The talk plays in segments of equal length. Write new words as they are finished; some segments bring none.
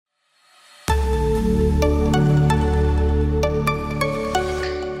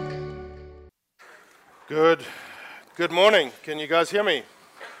Good morning. Can you guys hear me?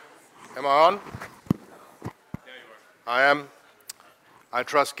 Am I on? Yeah, you are. I am. I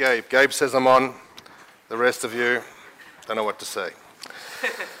trust Gabe. Gabe says I'm on. The rest of you, don't know what to say.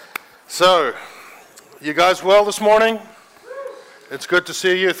 So, you guys well this morning? It's good to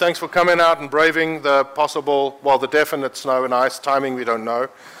see you. Thanks for coming out and braving the the definite snow and ice. Timing, we don't know.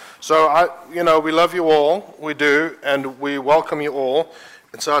 So, we love you all. We do, and we welcome you all.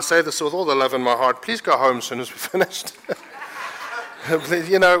 And so I say this with all the love in my heart. Please go home as soon as we're finished. Please,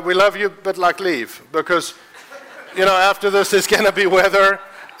 we love you, but leave. Because, after this, there's going to be weather,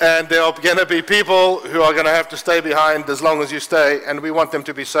 and there are going to be people who are going to have to stay behind as long as you stay, and we want them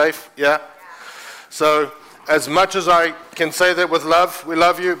to be safe, yeah? So, as much as I can say that with love, we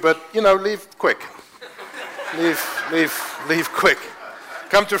love you, but, leave quick. Leave quick.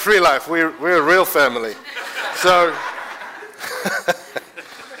 Come to Free Life. We're a real family. So...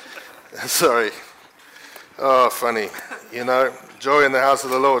 Sorry. Oh, funny. Joy in the house of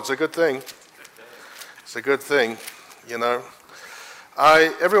the Lord. It's a good thing. It's a good thing,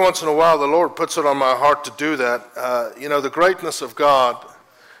 Every once in a while, the Lord puts it on my heart to do that. The greatness of God,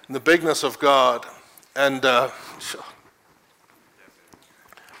 and the bigness of God, and,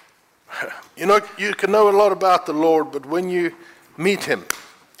 you can know a lot about the Lord, but when you meet Him,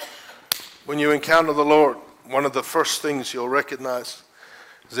 when you encounter the Lord, one of the first things you'll recognize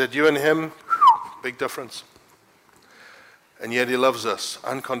is that you and Him, big difference. And yet He loves us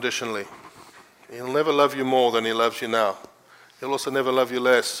unconditionally. He'll never love you more than He loves you now. He'll also never love you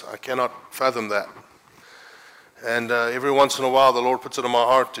less. I cannot fathom that. And every once in a while, the Lord puts it in my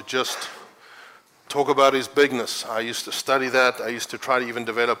heart to just talk about His bigness. I used to study that. I used to try to even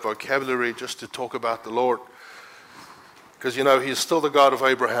develop vocabulary just to talk about the Lord. Because, He's still the God of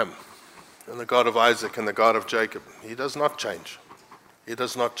Abraham, and the God of Isaac, and the God of Jacob. He does not change. He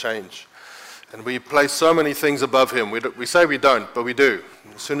does not change. And we place so many things above Him. We say we don't, but we do.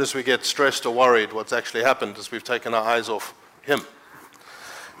 As soon as we get stressed or worried, what's actually happened is we've taken our eyes off Him,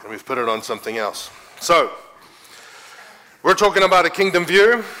 and we've put it on something else. So, we're talking about a kingdom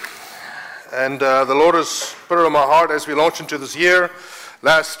view, and the Lord has put it on my heart as we launch into this year.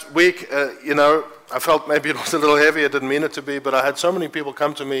 Last week, I felt maybe it was a little heavy. I didn't mean it to be, but I had so many people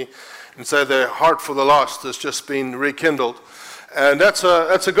come to me and say their heart for the lost has just been rekindled. And that's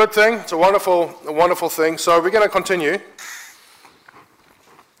a good thing. It's a wonderful thing. So we're going to continue.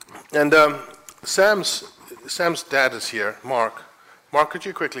 And Sam's dad is here, Mark. Mark, could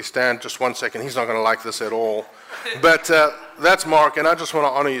you quickly stand just 1 second? He's not going to like this at all. But that's Mark, and I just want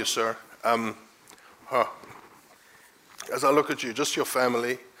to honor you, sir. As I look at you, just your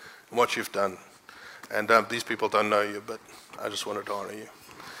family and what you've done. And these people don't know you, but I just wanted to honor you.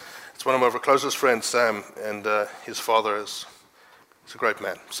 It's one of my closest friends, Sam, and his father is... He's a great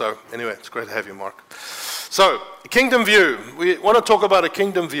man. So anyway, it's great to have you, Mark. So, kingdom view. We want to talk about a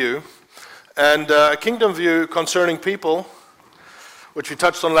kingdom view. And a kingdom view concerning people, which we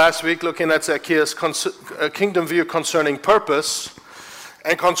touched on last week, looking at Zacchaeus, a kingdom view concerning purpose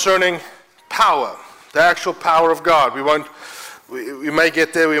and concerning power, the actual power of God. We may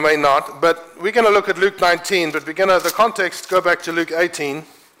get there, we may not. But we're going to look at Luke 19, but the context, go back to Luke 18.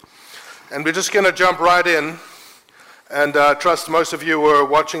 And we're just going to jump right in. And I trust most of you were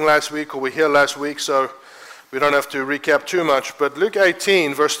watching last week or were here last week, so we don't have to recap too much. But Luke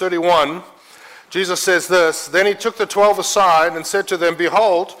 18, verse 31, Jesus says this, "Then He took the 12 aside and said to them,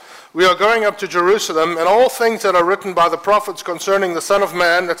 'Behold, we are going up to Jerusalem, and all things that are written by the prophets concerning the Son of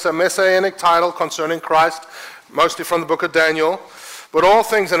Man,'" that's a messianic title concerning Christ, mostly from the book of Daniel, "but all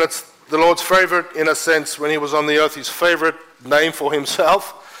things," and it's the Lord's favorite in a sense when He was on the earth, His favorite name for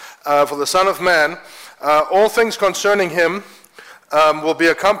Himself, for the Son of Man, "all things concerning Him will be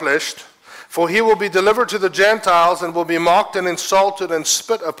accomplished, for He will be delivered to the Gentiles and will be mocked and insulted and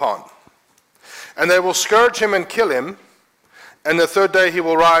spit upon. And they will scourge Him and kill Him, and the third day He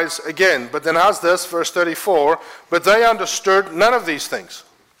will rise again." But then how's this, verse 34, "But they understood none of these things."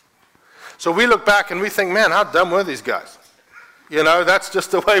 So we look back and we think, man, how dumb were these guys? That's just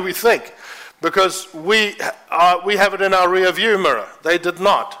the way we think. Because we have it in our rear view mirror. They did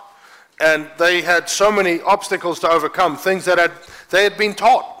not. And they had so many obstacles to overcome, things that they had been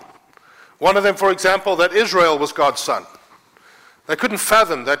taught. One of them, for example, that Israel was God's son. They couldn't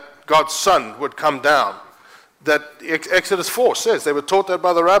fathom that God's son would come down. That Exodus 4 says they were taught that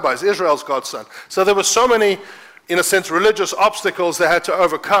by the rabbis, Israel's God's son. So there were so many, in a sense, religious obstacles they had to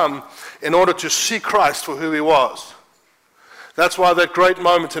overcome in order to see Christ for who He was. That's why that great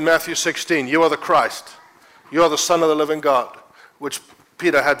moment in Matthew 16, "You are the Christ, you are the Son of the living God," which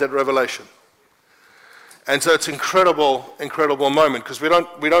Peter had that revelation. And so it's an incredible, incredible moment because we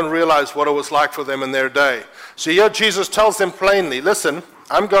don't realize what it was like for them in their day. So here Jesus tells them plainly, listen,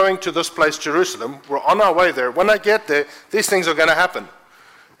 I'm going to this place, Jerusalem. We're on our way there. When I get there, these things are going to happen.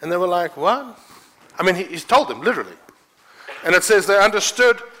 And they were like, what? I mean, he's told them, literally. And it says they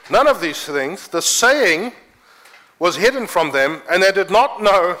understood none of these things. The saying was hidden from them, and they did not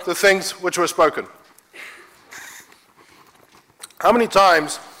know the things which were spoken. How many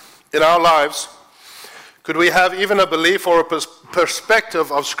times in our lives could we have even a belief or a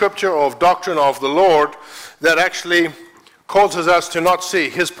perspective of Scripture or of doctrine of the Lord that actually causes us to not see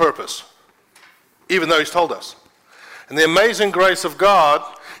His purpose, even though He's told us? And the amazing grace of God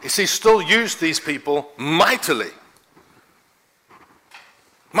is He still used these people mightily.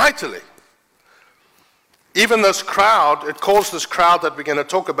 Mightily. Even this crowd, it caused this crowd that we're going to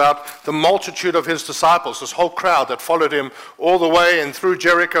talk about, the multitude of His disciples, this whole crowd that followed Him all the way and through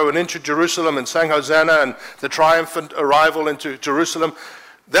Jericho and into Jerusalem and sang Hosanna and the triumphant arrival into Jerusalem.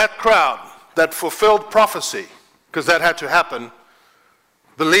 That crowd that fulfilled prophecy, because that had to happen,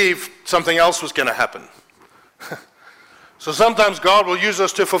 believed something else was going to happen. So sometimes God will use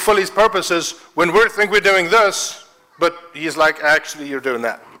us to fulfill His purposes when we think we're doing this, but He's like, actually, you're doing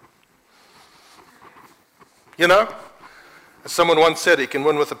that. You know? As someone once said, he can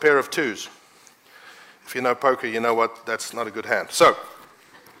win with a pair of twos. If you know poker, you know what? That's not a good hand. So,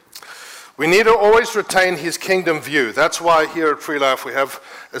 we need to always retain His kingdom view. That's why here at Free Life we have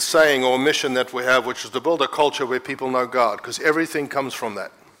a saying or a mission that we have, which is to build a culture where people know God, because everything comes from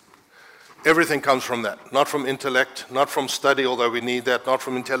that. Everything comes from that. Not from intellect, not from study, although we need that, not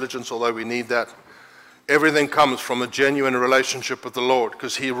from intelligence, although we need that. Everything comes from a genuine relationship with the Lord,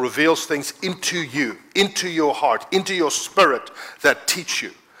 because He reveals things into you, into your heart, into your spirit that teach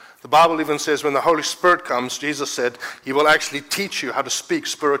you. The Bible even says when the Holy Spirit comes, Jesus said, He will actually teach you how to speak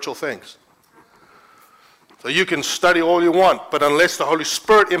spiritual things. So you can study all you want, but unless the Holy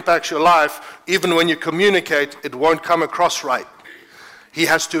Spirit impacts your life, even when you communicate, it won't come across right. He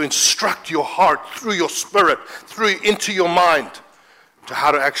has to instruct your heart through your spirit, into your mind, to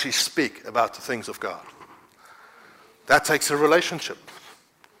how to actually speak about the things of God. That takes a relationship.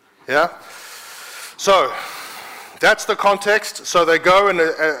 Yeah? So, that's the context. So they go, and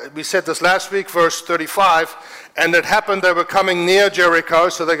we said this last week, verse 35, and it happened they were coming near Jericho.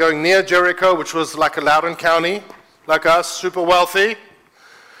 So they're going near Jericho, which was like a Loudoun County, like us, super wealthy.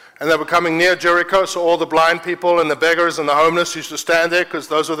 And they were coming near Jericho, so all the blind people and the beggars and the homeless used to stand there, because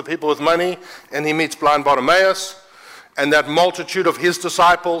those were the people with money. And He meets blind Bartimaeus. And that multitude of His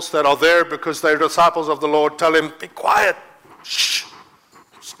disciples that are there because they're disciples of the Lord tell Him, be quiet, shh,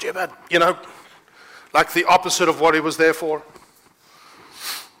 stupid, you know, like the opposite of what He was there for.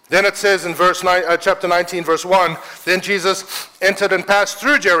 Then it says in chapter 19, verse 1, then Jesus entered and passed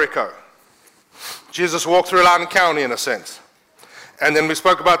through Jericho. Jesus walked through Loudoun County in a sense. And then we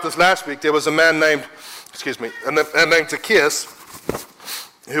spoke about this last week. There was a man named Zacchaeus,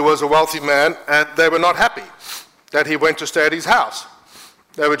 who was a wealthy man, and they were not happy that he went to stay at his house.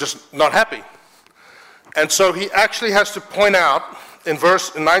 They were just not happy. And so he actually has to point out, in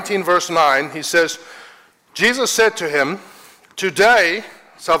 19 verse 9, he says, Jesus said to him, today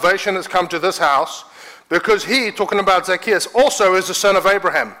salvation has come to this house, because he, talking about Zacchaeus, also is the son of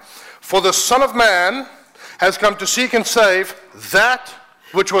Abraham. For the Son of Man has come to seek and save that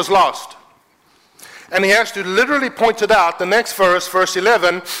which was lost. And he has to literally point it out. The next verse, verse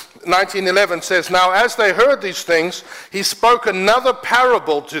 11, 19:11 says, now as they heard these things, he spoke another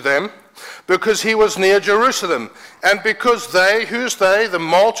parable to them, because he was near Jerusalem. And because they, who's they? The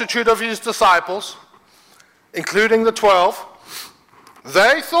multitude of his disciples, including the 12,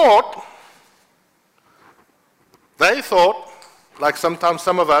 they thought, like sometimes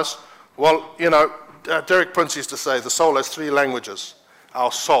some of us, well, you know, Derek Prince used to say, the soul has 3 languages.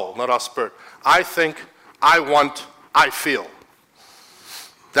 Our soul, not our spirit. I think, I want, I feel.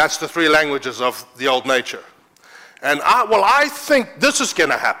 That's the 3 languages of the old nature. And I think this is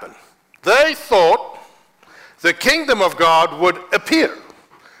going to happen. They thought the kingdom of God would appear.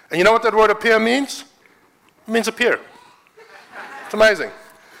 And you know what that word appear means? It means appear. It's amazing.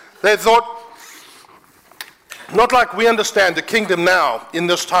 They thought, not like we understand the kingdom now in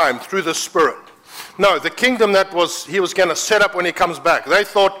this time through the Spirit. No, the kingdom that he was going to set up when he comes back. They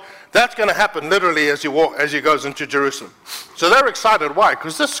thought that's going to happen literally as he goes into Jerusalem. So they're excited. Why?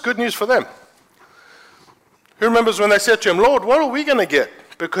 Because this is good news for them. Who remembers when they said to him, Lord, what are we going to get?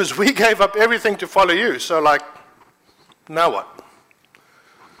 Because we gave up everything to follow you. So like, now what?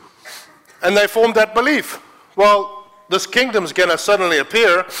 And they formed that belief. Well, this kingdom's going to suddenly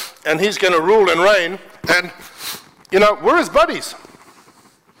appear, and he's going to rule and reign. And, you know, we're his buddies.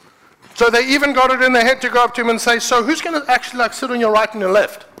 So they even got it in their head to go up to him and say, so who's going to actually sit on your right and your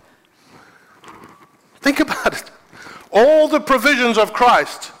left? Think about it. All the provisions of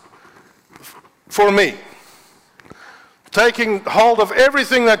Christ for me. Taking hold of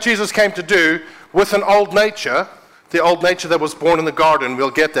everything that Jesus came to do with an old nature, the old nature that was born in the garden,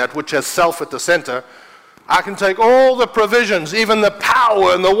 we'll get that, which has self at the center. I can take all the provisions, even the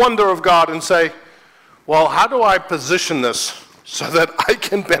power and the wonder of God, and say, well, how do I position this so that I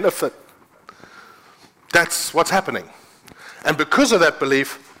can benefit? That's what's happening. And because of that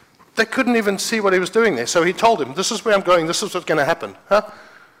belief, they couldn't even see what he was doing there. So he told him, this is where I'm going, this is what's going to happen.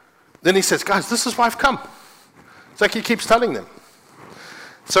 Then he says, guys, this is why I've come. It's like he keeps telling them.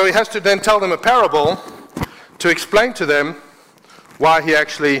 So he has to then tell them a parable to explain to them why he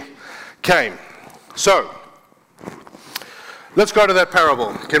actually came. So, let's go to that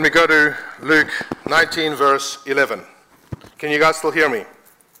parable. Can we go to Luke 19, verse 11? Can you guys still hear me?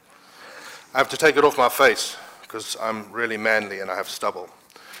 I have to take it off my face because I'm really manly and I have stubble.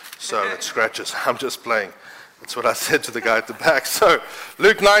 So it scratches. I'm just playing. That's what I said to the guy at the back. So,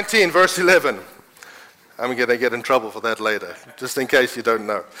 Luke 19, verse 11. I'm going to get in trouble for that later, just in case you don't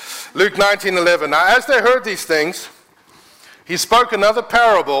know. Luke 19:11. Now, as they heard these things, he spoke another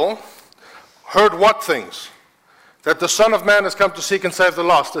parable. Heard what things? That the Son of Man has come to seek and save the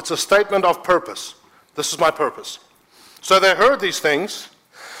lost. It's a statement of purpose. This is my purpose. So they heard these things,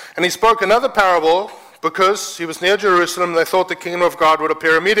 and he spoke another parable because he was near Jerusalem, and they thought the kingdom of God would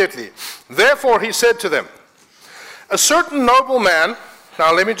appear immediately. Therefore, he said to them, a certain nobleman,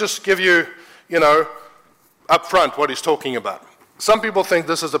 now let me just give you, up front what he's talking about. Some people think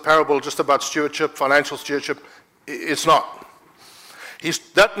this is a parable just about stewardship, financial stewardship. It's not.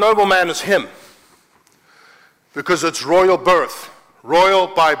 That nobleman is him. Because it's royal birth. Royal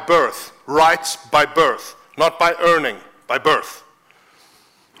by birth. Rights by birth. Not by earning, by birth.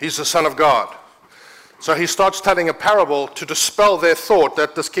 He's the Son of God. So he starts telling a parable to dispel their thought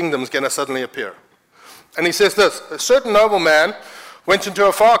that this kingdom is going to suddenly appear. And he says this, a certain nobleman went into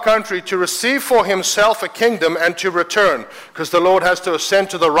a far country to receive for himself a kingdom and to return, because the Lord has to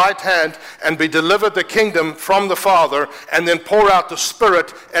ascend to the right hand and be delivered the kingdom from the Father, and then pour out the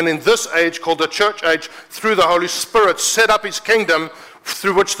Spirit, and in this age, called the church age, through the Holy Spirit, set up his kingdom,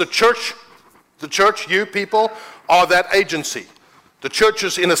 through which the church, you people, are that agency. The church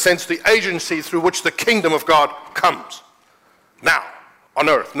is, in a sense, the agency through which the kingdom of God comes. Now, on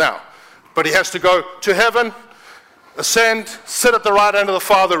earth, now. But he has to go to heaven, ascend, sit at the right hand of the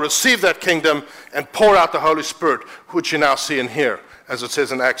Father, receive that kingdom, and pour out the Holy Spirit, which you now see and hear, as it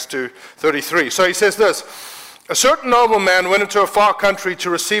says in Acts 2:33. So he says this, a certain nobleman went into a far country to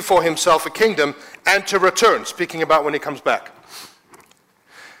receive for himself a kingdom and to return, speaking about when he comes back.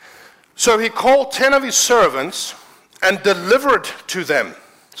 So he called 10 of his servants and delivered to them.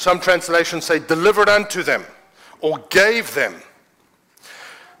 Some translations say delivered unto them, or gave them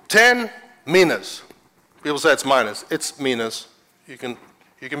 10 minas. People say it's minas. It's minas. You can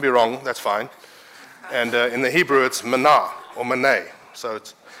be wrong. That's fine. And in the Hebrew, it's manah or maneh.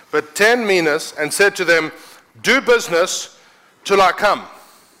 But 10 minas, and said to them, do business till I come.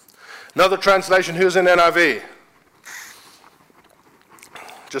 Another translation, who's in NIV?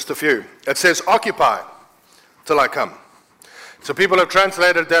 Just a few. It says, occupy till I come. So people have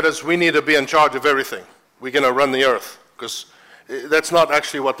translated that as we need to be in charge of everything. We're going to run the earth, because that's not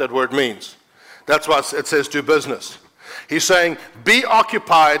actually what that word means. That's why it says do business. He's saying, be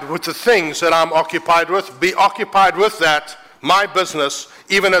occupied with the things that I'm occupied with. Be occupied with that, my business.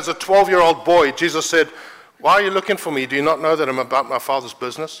 Even as a 12-year-old boy, Jesus said, why are you looking for me? Do you not know that I'm about my Father's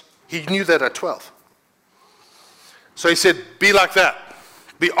business? He knew that at 12. So he said, be like that.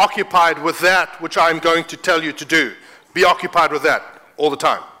 Be occupied with that which I'm going to tell you to do. Be occupied with that all the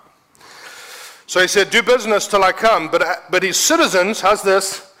time. So he said, do business till I come. But his citizens, how's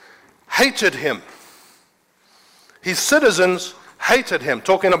this? Hated him. His citizens hated him.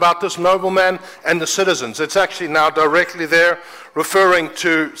 Talking about this nobleman and the citizens. It's actually now directly there, referring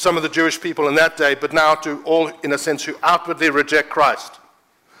to some of the Jewish people in that day, but now to all, in a sense, who outwardly reject Christ.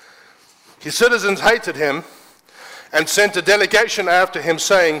 His citizens hated him and sent a delegation after him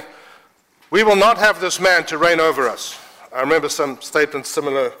saying, we will not have this man to reign over us. I remember some statements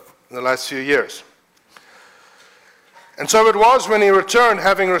similar in the last few years. And so it was when he returned,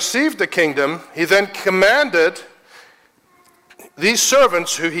 having received the kingdom, he then commanded these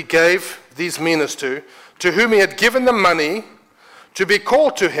servants who he gave these minas to whom he had given the money, to be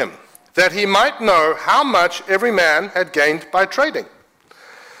called to him, that he might know how much every man had gained by trading.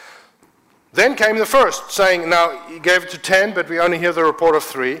 Then came the first, saying, now he gave it to 10, but we only hear the report of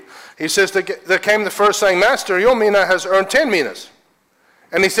 3. He says, there came the first saying, Master, your mina has earned 10 minas.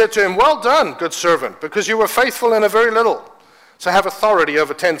 And he said to him, well done, good servant, because you were faithful in a very little, so have authority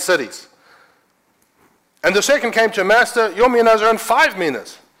over 10 cities. And the second came to him, Master, your minas earn 5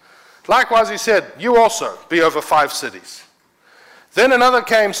 minas. Likewise he said, you also be over 5 cities. Then another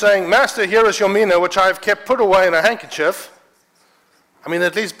came saying, Master, here is your mina, which I have kept put away in a handkerchief. I mean,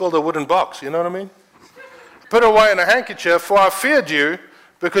 at least build a wooden box, you know what I mean? Put away in a handkerchief, for I feared you,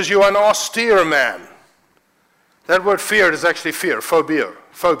 because you are an austere man. That word feared is actually fear, phobia.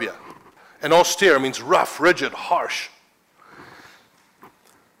 And austere means rough, rigid, harsh.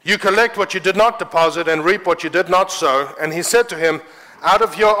 You collect what you did not deposit and reap what you did not sow. And he said to him, out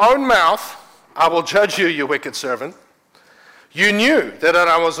of your own mouth I will judge you, you wicked servant. You knew that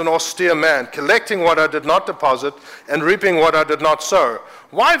I was an austere man, collecting what I did not deposit and reaping what I did not sow.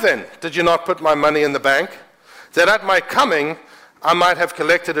 Why then did you not put my money in the bank, that at my coming I might have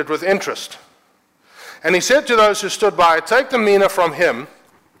collected it with interest? And he said to those who stood by, take the mina from him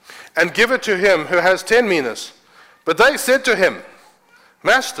and give it to him who has 10 minas. But they said to him,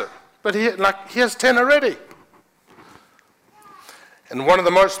 Master, but he has 10 already. And one of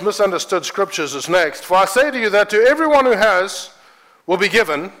the most misunderstood scriptures is next. For I say to you that to everyone who has will be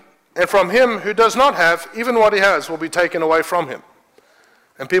given, and from him who does not have, even what he has will be taken away from him.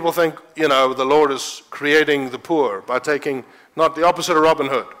 And people think, the Lord is creating the poor by taking, not the opposite of Robin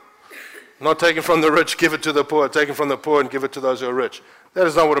Hood. Not taking from the rich, give it to the poor, taking from the poor and give it to those who are rich. That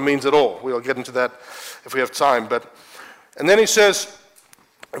is not what it means at all. We'll get into that if we have time. And then he says,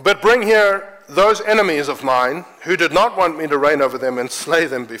 but bring here those enemies of mine who did not want me to reign over them and slay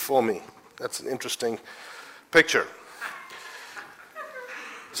them before me. That's an interesting picture.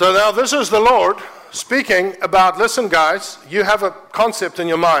 So now this is the Lord speaking about, listen guys, you have a concept in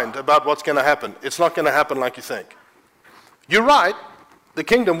your mind about what's going to happen. It's not going to happen like you think. You're right. The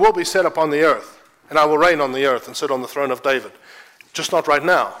kingdom will be set upon the earth, and I will reign on the earth and sit on the throne of David. Just not right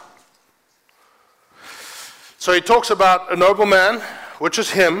now. So he talks about a noble man, which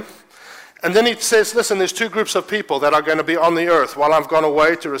is him, and then he says, listen, there's 2 groups of people that are going to be on the earth. While I've gone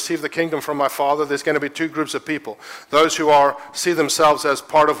away to receive the kingdom from my Father, there's going to be 2 groups of people. Those who see themselves as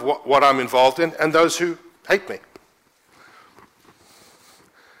part of what I'm involved in, and those who hate me.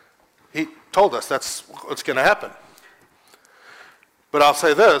 He told us that's what's going to happen. But I'll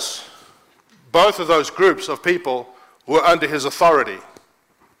say this, both of those groups of people were under his authority.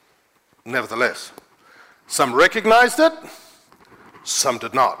 Nevertheless, some recognized it, some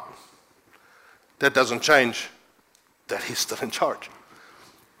did not. That doesn't change that he's still in charge.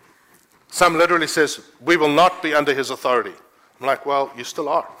 Some literally says, we will not be under his authority. I'm like, well, you still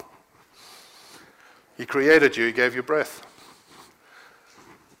are. He created you, he gave you breath.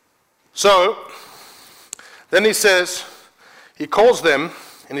 So, then he says, he calls them,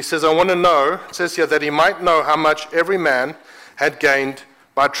 and he says, I want to know, it says here, that he might know how much every man had gained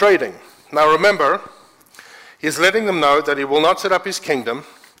by trading. Now remember, he's letting them know that he will not set up his kingdom,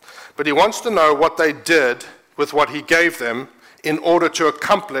 but he wants to know what they did with what he gave them in order to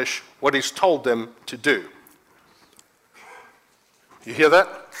accomplish what he's told them to do. You hear that?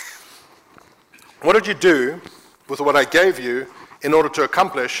 What did you do with what I gave you in order to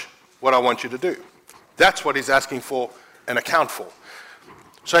accomplish what I want you to do? That's what he's asking for an account for.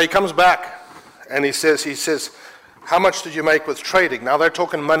 So he comes back and he says, how much did you make with trading? Now they're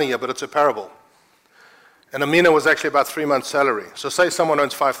talking money here, but it's a parable. And a mina was actually about 3 months' salary. So say someone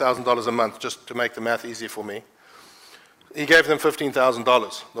earns $5,000 a month, just to make the math easy for me. He gave them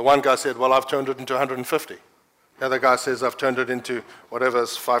 $15,000. The one guy said, well, I've turned it into 150. The other guy says, I've turned it into whatever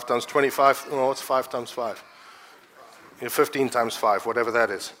is 5 times 25. No, it's 5 times 5. 15 times 5, whatever that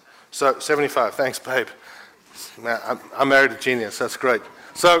is. So 75. Thanks, babe. I married a genius. That's great.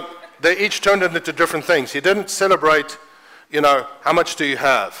 So they each turned it into different things. He didn't celebrate, how much do you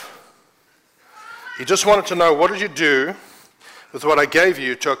have? He just wanted to know, what did you do with what I gave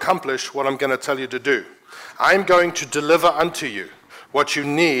you to accomplish what I'm going to tell you to do? I'm going to deliver unto you what you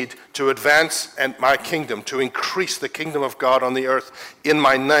need to advance my kingdom, to increase the kingdom of God on the earth in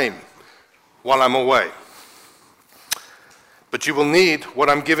my name while I'm away. But you will need what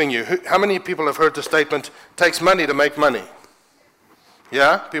I'm giving you. How many people have heard the statement, takes money to make money?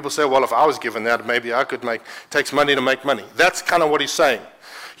 Yeah? People say, well, if I was given that, maybe I could takes money to make money. That's kind of what he's saying.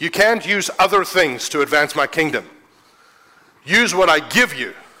 You can't use other things to advance my kingdom. Use what I give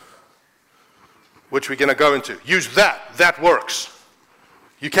you, which we're going to go into. Use that. That works.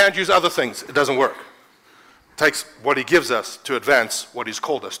 You can't use other things. It doesn't work. It takes what he gives us to advance what he's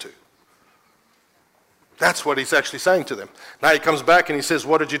called us to. That's what he's actually saying to them. Now he comes back and he says,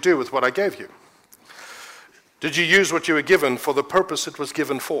 what did you do with what I gave you? Did you use what you were given for the purpose it was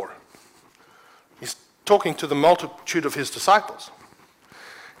given for? He's talking to the multitude of his disciples.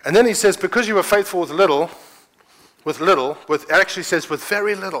 And then he says, because you were faithful with little, it actually says with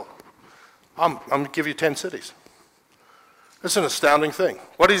very little, I'm going to give you 10 cities. It's an astounding thing.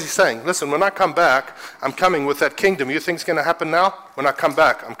 What is he saying? Listen, when I come back, I'm coming with that kingdom. You think it's going to happen now? When I come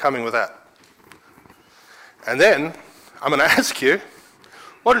back, I'm coming with that. And then I'm going to ask you,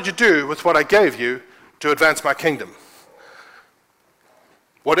 what did you do with what I gave you to advance my kingdom?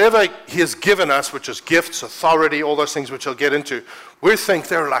 Whatever he has given us, which is gifts, authority, all those things which I'll get into, we think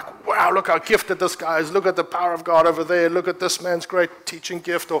they're like, wow, look how gifted this guy is. Look at the power of God over there. Look at this man's great teaching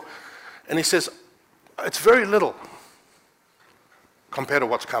gift. And he says, it's very little compared to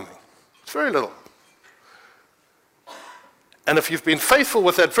what's coming. It's very little. And if you've been faithful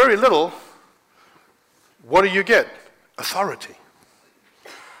with that very little, what do you get? Authority.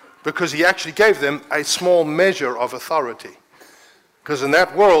 Because he actually gave them a small measure of authority. Because in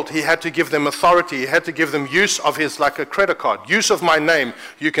that world, he had to give them authority. He had to give them use of his, like a credit card. Use of my name.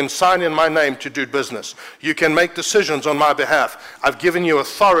 You can sign in my name to do business. You can make decisions on my behalf. I've given you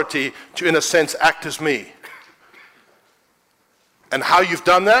authority to, in a sense, act as me. And how you've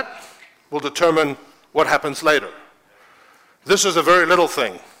done that will determine what happens later. This is a very little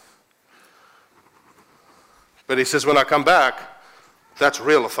thing. But he says, when I come back, that's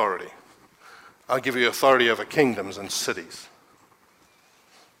real authority. I'll give you authority over kingdoms and cities.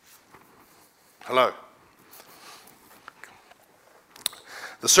 Hello.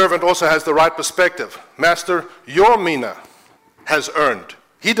 The servant also has the right perspective. Master, your mina has earned.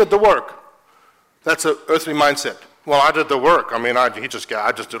 He did the work. That's an earthly mindset. Well, I did the work. I mean, I just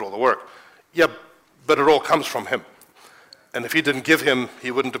did all the work. Yeah, but it all comes from him. And if he didn't give him, he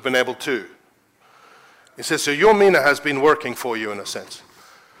wouldn't have been able to. He says, so your mina has been working for you in a sense.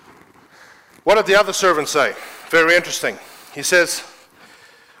 What did the other servant say? Very interesting. He says,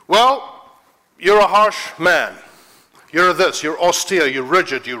 well, you're a harsh man. You're this, you're austere, you're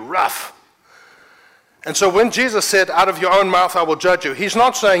rigid, you're rough. And so when Jesus said, out of your own mouth I will judge you, he's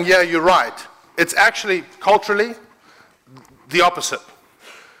not saying, yeah, you're right. It's actually culturally the opposite.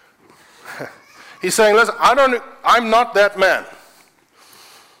 He's saying, listen, I'm not that man.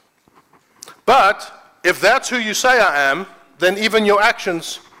 But if that's who you say I am, then even your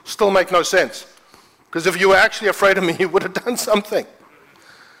actions still make no sense. Because if you were actually afraid of me, you would have done something.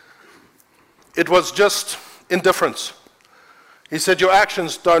 It was just indifference. He said, your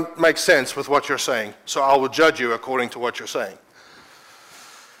actions don't make sense with what you're saying, so I will judge you according to what you're saying.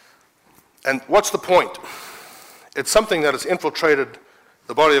 And what's the point? It's something that has infiltrated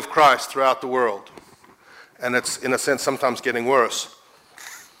the body of Christ throughout the world. And it's, in a sense, sometimes getting worse.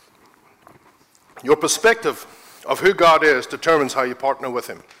 Your perspective of who God is determines how you partner with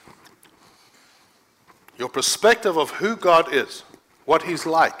him. Your perspective of who God is, what he's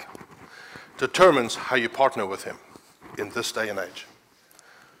like, determines how you partner with him in this day and age.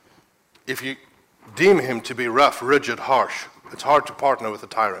 If you deem him to be rough, rigid, harsh, it's hard to partner with a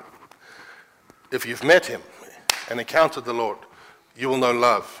tyrant. If you've met him and encountered the Lord, you will know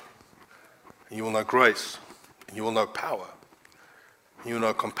love, and you will know grace, and you will know power, and you will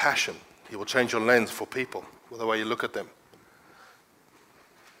know compassion. He will change your lens for people with the way you look at them.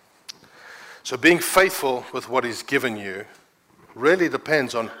 So being faithful with what he's given you really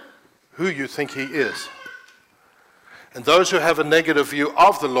depends on who you think he is. And those who have a negative view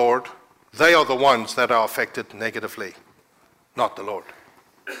of the Lord, they are the ones that are affected negatively, not the Lord.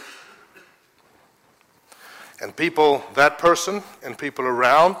 And people, that person and people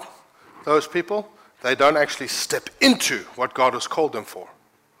around those people, they don't actually step into what God has called them for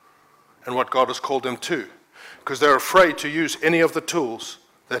and what God has called them to, because they're afraid to use any of the tools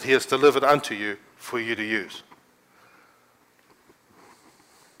that he has delivered unto you for you to use.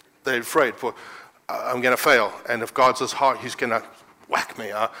 They're afraid, I'm going to fail, and if God's his heart, he's going to whack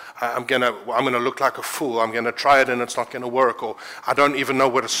me. I'm going to look like a fool. I'm going to try it and it's not going to work, or I don't even know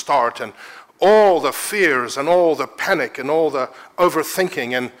where to start, and all the fears and all the panic and all the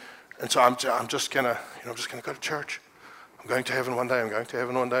overthinking, and so I'm just going to go to church. I'm going to heaven one day. I'm going to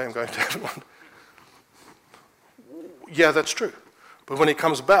heaven one day. I'm going to heaven one day. Yeah, that's true. But when he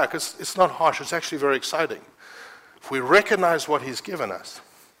comes back, it's not harsh. It's actually very exciting. If we recognize what he's given us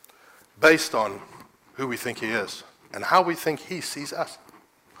based on who we think he is and how we think he sees us,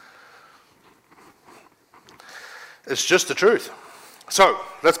 it's just the truth. So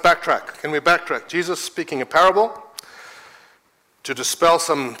let's backtrack. Can we backtrack? Jesus speaking a parable. to dispel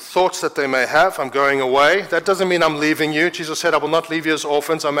some thoughts that they may have. I'm going away. That doesn't mean I'm leaving you. Jesus said, I will not leave you as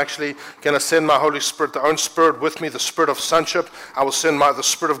orphans. I'm actually going to send my Holy Spirit, the own Spirit with me, the Spirit of sonship. I will send the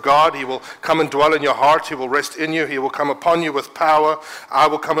Spirit of God. He will come and dwell in your heart. He will rest in you. He will come upon you with power. I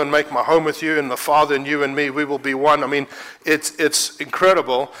will come and make my home with you, and the Father and you and me, we will be one. I mean, it's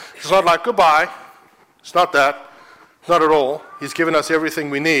incredible. It's not like goodbye. It's not that. Not at all. He's given us everything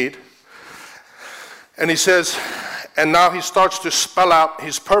we need. And he says, and now he starts to spell out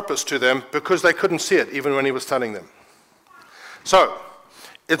his purpose to them because they couldn't see it even when he was telling them. So,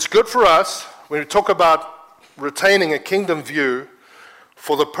 it's good for us when we talk about retaining a kingdom view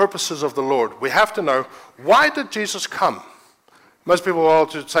for the purposes of the Lord. We have to know, why did Jesus come? Most people are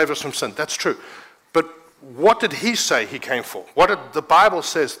to save us from sin. That's true. But what did he say he came for? What did the Bible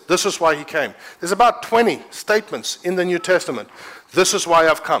says? This is why he came. There's about 20 statements in the New Testament. This is why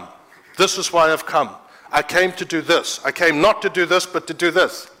I've come. This is why I've come. I came to do this. I came not to do this, but to do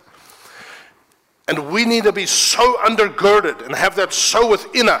this. And we need to be so undergirded and have that so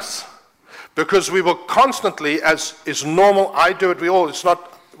within us, because we will constantly, as is normal, I do it,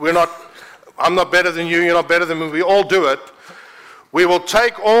 I'm not better than you, you're not better than me, we all do it. We will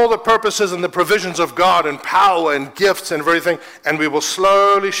take all the purposes and the provisions of God and power and gifts and everything, and we will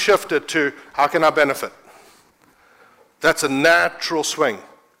slowly shift it to, how can I benefit? That's a natural swing.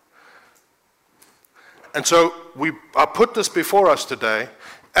 And so I put this before us today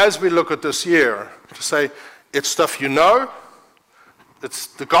as we look at this year to say, it's stuff you know, it's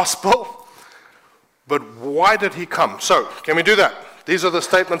the gospel, but why did he come? So, can we do that? These are the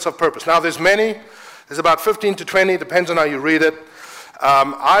statements of purpose. Now, there's about 15 to 20, depends on how you read it.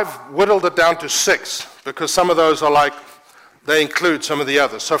 I've whittled it down to 6, because some of those are like, they include some of the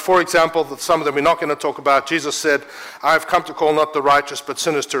others. So, for example, some of them we're not going to talk about. Jesus said, I've come to call not the righteous, but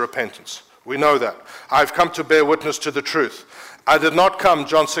sinners to repentance. We know that. I've come to bear witness to the truth. I did not come,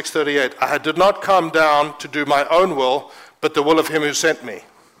 John 6:38, I did not come down to do my own will, but the will of him who sent me.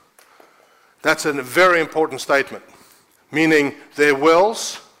 That's a very important statement, meaning their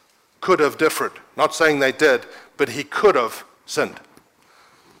wills could have differed. Not saying they did, but he could have sinned.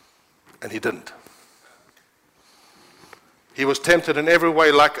 And he didn't. He was tempted in every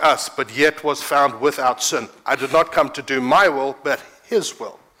way like us, but yet was found without sin. I did not come to do my will, but his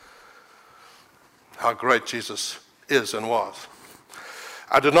will. How great Jesus is and was.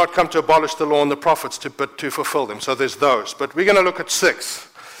 I did not come to abolish the law and the prophets, but to fulfill them. So there's those. But we're going to look at 6.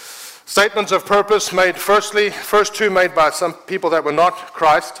 Statements of purpose made first 2 made by some people that were not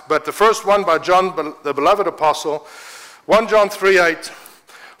Christ, but the first one by John, the beloved apostle, 1 John 3:8.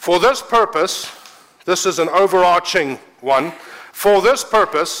 For this purpose, this is an overarching one, for this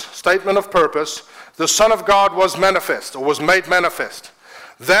purpose, statement of purpose, the Son of God was manifest, or was made manifest,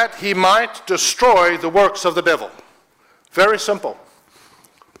 that he might destroy the works of the devil. Very simple.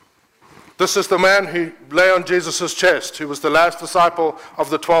 This is the man who lay on Jesus' chest, who was the last disciple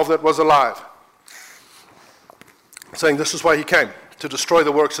of the 12 that was alive. Saying this is why he came, to destroy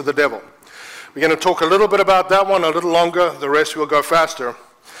the works of the devil. We're going to talk a little bit about that one, a little longer. The rest will go faster.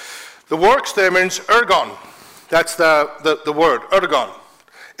 The works there means ergon. That's the word, ergon.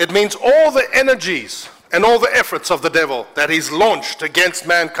 It means all the energies and all the efforts of the devil that he's launched against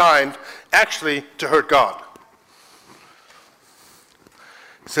mankind, actually to hurt God.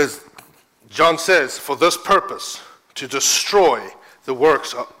 John says, for this purpose, to destroy the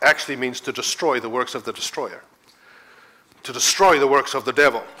works, actually means to destroy the works of the destroyer. To destroy the works of the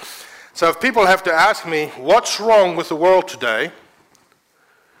devil. So if people have to ask me, what's wrong with the world today?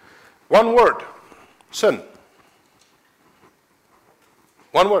 One word, sin.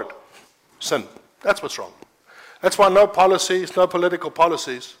 One word, sin. That's what's wrong. That's why no policies, no political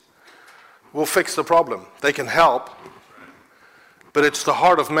policies will fix the problem. They can help, but it's the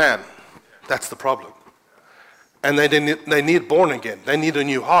heart of man. That's the problem. And they need born again. They need a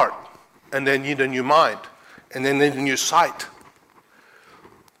new heart, and they need a new mind, and they need a new sight.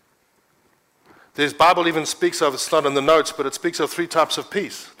 The Bible even speaks of, it's not in the notes, but it speaks of 3 types of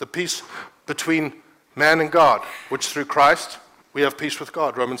peace. The peace between man and God, which through Christ we have peace with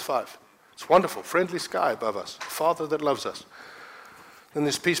God, Romans 5. It's wonderful, friendly sky above us, a Father that loves us. Then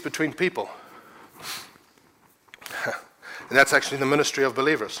there's peace between people. And that's actually the ministry of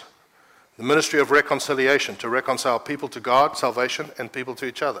believers. The ministry of reconciliation, to reconcile people to God, salvation, and people to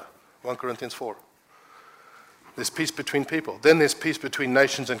each other. 1 Corinthians 4. There's peace between people. Then there's peace between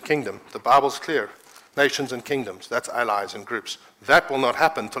nations and kingdom. The Bible's clear. Nations and kingdoms, that's allies and groups. That will not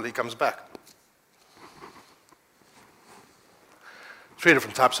happen until he comes back. 3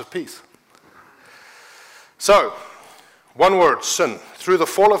 different types of peace. So, one word, sin. Through the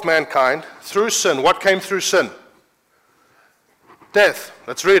fall of mankind, through sin, what came through sin? Death.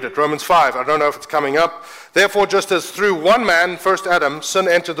 Let's read it. Romans 5. I don't know if it's coming up. Therefore, just as through one man, first Adam, sin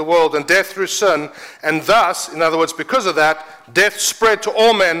entered the world, and death through sin, and thus, in other words, because of that, death spread to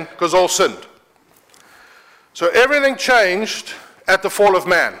all men because all sinned. So everything changed at the fall of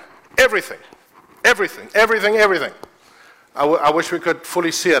man. Everything. Everything. Everything. Everything. I wish we could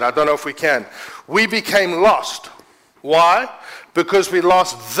fully see it. I don't know if we can. We became lost. Why? Because we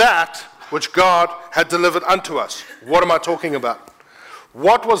lost that which God had delivered unto us. What am I talking about?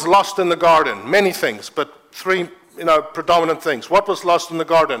 What was lost in the garden? Many things, but three predominant things. What was lost in the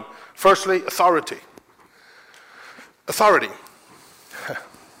garden? Firstly, authority. Authority.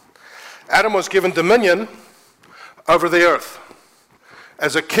 Adam was given dominion over the earth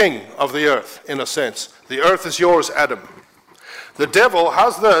as a king of the earth, in a sense. The earth is yours, Adam. The devil,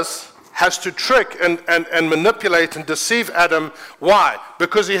 has to trick and manipulate and deceive Adam. Why?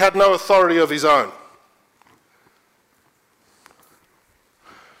 Because he had no authority of his own.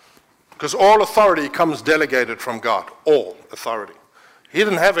 Because all authority comes delegated from God. All authority. He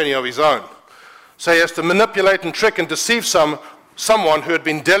didn't have any of his own. So he has to manipulate and trick and deceive someone who had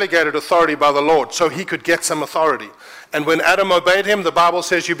been delegated authority by the Lord so he could get some authority. And when Adam obeyed him, the Bible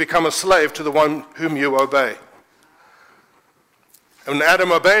says you become a slave to the one whom you obey. And when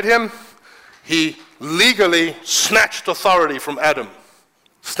Adam obeyed him, he legally snatched authority from Adam.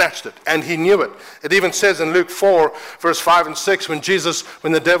 Snatched it. And he knew it. It even says in Luke 4, verse 5 and 6, when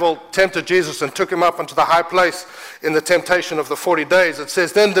the devil tempted Jesus and took him up into the high place in the temptation of the 40 days, it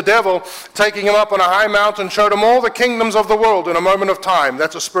says, then the devil, taking him up on a high mountain, showed him all the kingdoms of the world in a moment of time.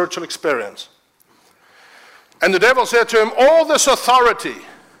 That's a spiritual experience. And the devil said to him, all this authority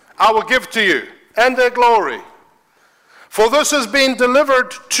I will give to you, and their glory. For this has been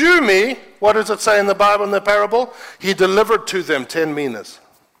delivered to me. What does it say in the Bible in the parable? He delivered to them 10 minas.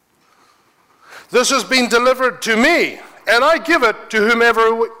 This has been delivered to me, and I give it to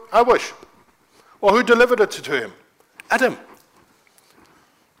whomever I wish. Well, who delivered it to him? Adam.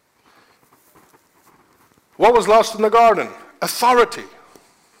 What was lost in the garden? Authority.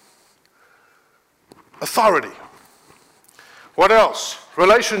 Authority. What else?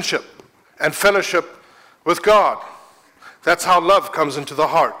 Relationship and fellowship with God. That's how love comes into the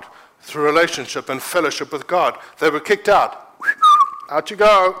heart, through relationship and fellowship with God. They were kicked out. Out you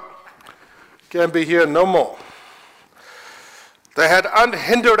go. Can't be here no more. They had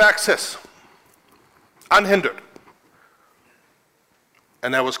unhindered access. Unhindered.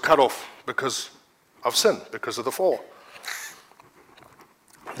 And that was cut off because of sin, because of the fall.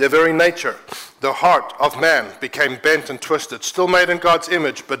 Their very nature, the heart of man became bent and twisted, still made in God's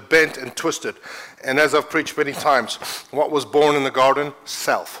image, but bent and twisted. And as I've preached many times, what was born in the garden?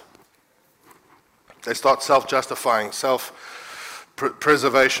 Self. They start self-justifying,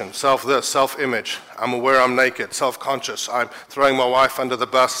 self-preservation, self-this, self-image. I'm aware I'm naked, self-conscious. I'm throwing my wife under the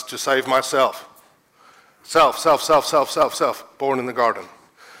bus to save myself. Self, born in the garden.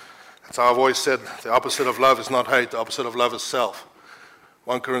 That's how I've always said, the opposite of love is not hate, the opposite of love is self.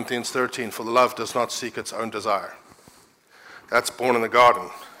 1 Corinthians 13, for the love does not seek its own desire. That's born in the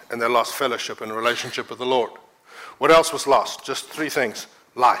garden, and they lost fellowship and relationship with the Lord. What else was lost? Just three things.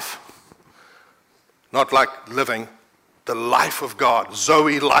 Life. Not like living, the life of God,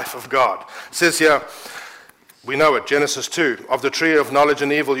 Zoe life of God. It says here, we know it, Genesis 2, of the tree of knowledge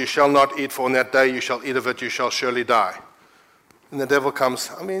and evil you shall not eat, for in that day you shall eat of it, you shall surely die. And the devil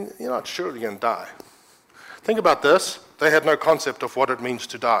comes, you're not surely going to die. Think about this. They had no concept of what it means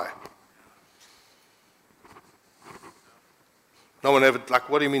to die. No one ever,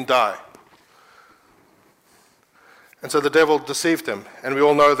 what do you mean die? And so the devil deceived them. And we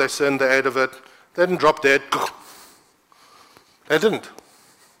all know they sinned, they ate of it. They didn't drop dead. They didn't.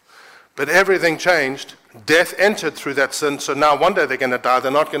 But everything changed. Death entered through that sin. So now one day they're going to die.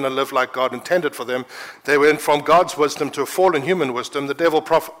 They're not going to live like God intended for them. They went from God's wisdom to a fallen human wisdom. The devil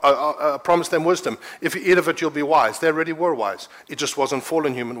promised them wisdom. If you eat of it, you'll be wise. They already were wise. It just wasn't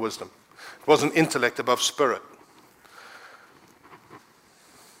fallen human wisdom. It wasn't intellect above spirit.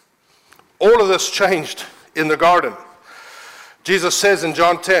 All of this changed in the garden. Jesus says in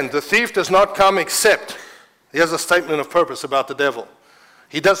John 10, the thief does not come except, he has a statement of purpose about the devil.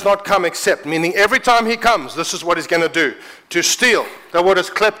 He does not come except, meaning every time he comes, this is what he's going to do. To steal. The word is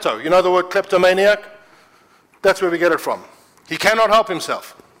klepto. You know the word kleptomaniac? That's where we get it from. He cannot help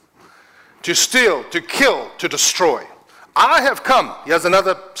himself. To steal, to kill, to destroy. I have come, he has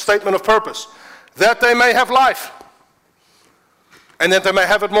another statement of purpose, that they may have life. And that they may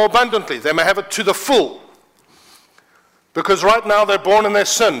have it more abundantly. They may have it to the full. Because right now they're born in their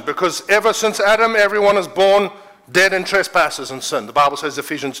sin. Because ever since Adam, everyone is born dead in trespasses and sin. The Bible says,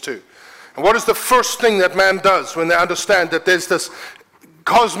 Ephesians 2. And what is the first thing that man does when they understand that there's this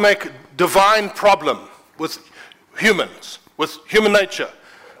cosmic, divine problem with humans, with human nature?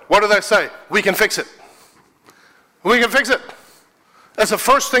 What do they say? We can fix it. We can fix it. That's the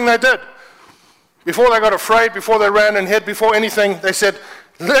first thing they did. Before they got afraid, before they ran and hid, before anything, they said,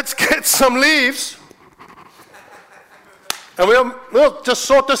 let's get some leaves and we'll just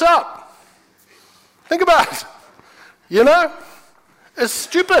sort this out. Think about it. You know? It's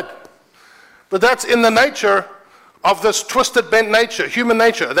stupid. But that's in the nature of this twisted, bent nature, human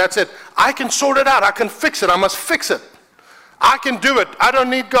nature. That's it. I can sort it out. I can fix it. I must fix it. I can do it. I don't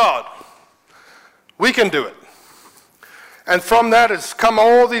need God. We can do it. And from that has come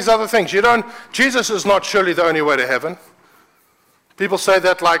all these other things. Jesus is not surely the only way to heaven. People say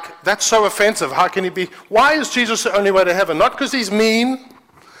that like, that's so offensive. How can he be? Why is Jesus the only way to heaven? Not because he's mean.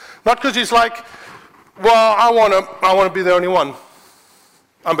 Not because he's like, well, I want to be the only one.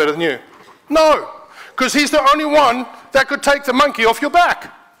 I'm better than you. No, because he's the only one that could take the monkey off your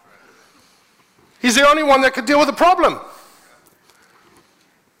back. He's the only one that could deal with the problem.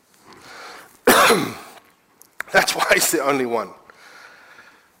 That's why he's the only one.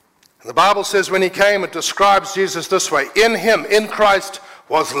 And the Bible says when he came, it describes Jesus this way. In him, in Christ,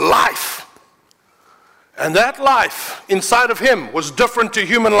 was life. And that life inside of him was different to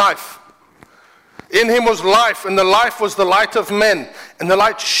human life. In him was life, and the life was the light of men, and the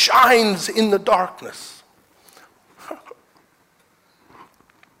light shines in the darkness.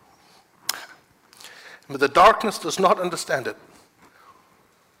 But the darkness does not understand it.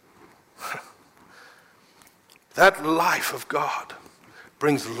 That life of God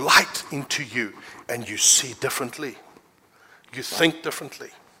brings light into you, and you see differently. You think differently.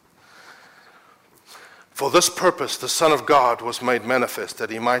 For this purpose, the Son of God was made manifest, that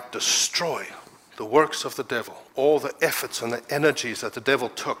he might destroy the works of the devil, all the efforts and the energies that the devil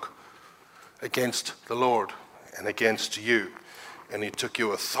took against the Lord and against you. And he took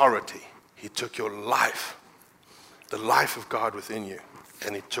your authority. He took your life, the life of God within you.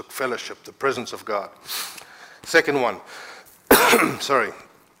 And he took fellowship, the presence of God. Second one, sorry,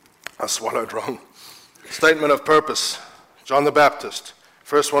 I swallowed wrong. Statement of purpose, John the Baptist.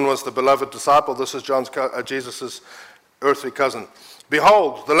 First one was the beloved disciple. This is Jesus' earthly cousin.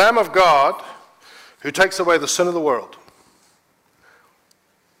 Behold, the Lamb of God who takes away the sin of the world.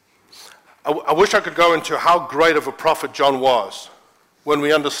 I wish I could go into how great of a prophet John was when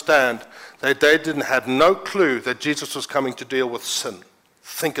we understand that they had no clue that Jesus was coming to deal with sin.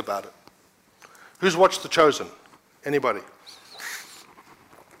 Think about it. Who's watched The Chosen? Anybody?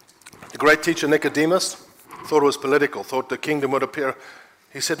 The great teacher Nicodemus thought it was political, thought the kingdom would appear.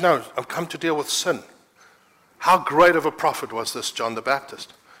 He said, no, I've come to deal with sin. How great of a prophet was this John the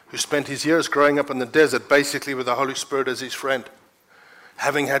Baptist, who spent his years growing up in the desert, basically with the Holy Spirit as his friend,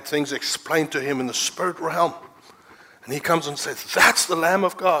 having had things explained to him in the spirit realm. And he comes and says, that's the Lamb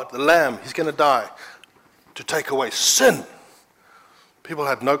of God, the Lamb, he's going to die to take away sin. People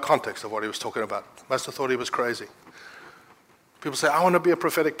had no context of what he was talking about. Must have thought he was crazy. People say, I want to be a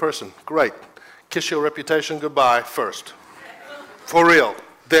prophetic person. Great. Kiss your reputation goodbye first. For real.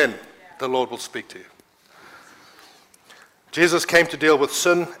 Then the Lord will speak to you. Jesus came to deal with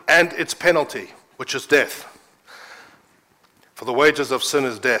sin and its penalty, which is death. For the wages of sin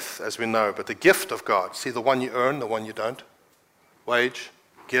is death, as we know. But the gift of God, see the one you earn, the one you don't. Wage,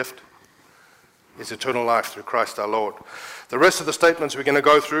 gift, is eternal life through Christ our Lord. The rest of the statements we're going to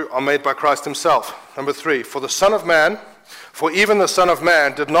go through are made by Christ himself. Number 3, for even the Son of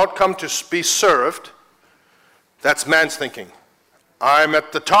Man did not come to be served. That's man's thinking. I'm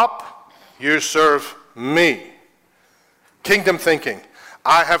at the top, you serve me. Kingdom thinking.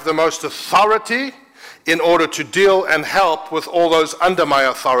 I have the most authority in order to deal and help with all those under my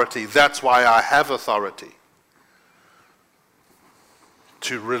authority. That's why I have authority.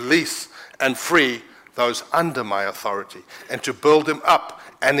 To release and free those under my authority, and to build them up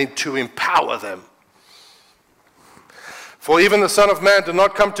and to empower them. For even the Son of Man did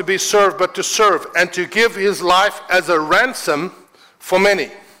not come to be served, but to serve, and to give his life as a ransom for many.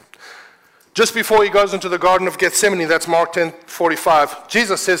 Just before he goes into the Garden of Gethsemane, that's Mark 10:45,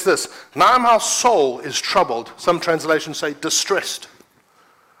 Jesus says this, now my soul is troubled. Some translations say distressed.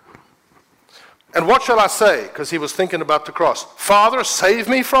 And what shall I say? Because he was thinking about the cross. Father, save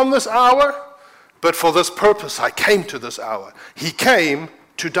me from this hour. But for this purpose I came to this hour. He came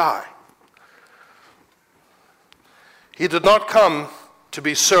to die. He did not come to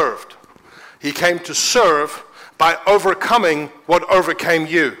be served. He came to serve by overcoming what overcame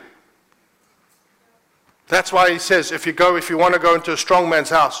you. That's why he says, if you want to go into a strong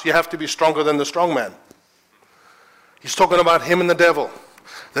man's house, you have to be stronger than the strong man. He's talking about him and the devil.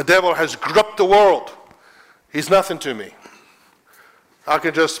 The devil has gripped the world. He's nothing to me. I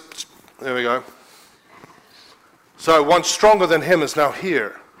can just, there we go. So one stronger than him is now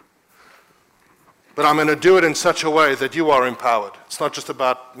here. But I'm going to do it in such a way that you are empowered. It's not just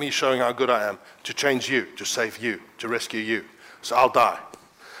about me showing how good I am, to change you, to save you, to rescue you. So I'll die.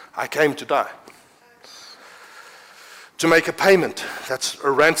 I came to die. To make a payment, that's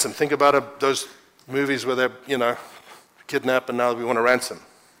a ransom. Think about those movies where they're, kidnap and now we want a ransom.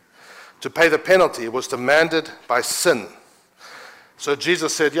 To pay the penalty was demanded by sin. So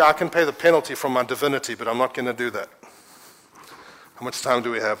Jesus said, I can pay the penalty from my divinity, but I'm not going to do that. How much time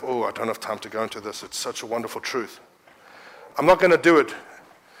do we have? Oh, I don't have time to go into this. It's such a wonderful truth. I'm not going to do it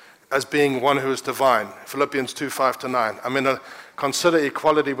as being one who is divine. Philippians 2:5-9. I'm going to consider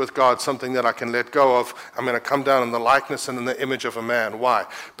equality with God something that I can let go of. I'm going to come down in the likeness and in the image of a man. Why?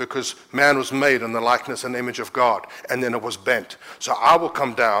 Because man was made in the likeness and image of God, and then it was bent. So I will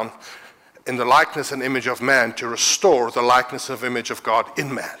come down in the likeness and image of man to restore the likeness and image of God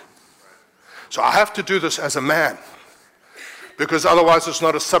in man. So I have to do this as a man, because otherwise it's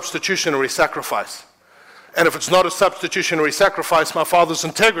not a substitutionary sacrifice. And if it's not a substitutionary sacrifice, my Father's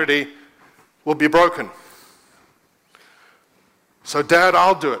integrity will be broken. So Dad,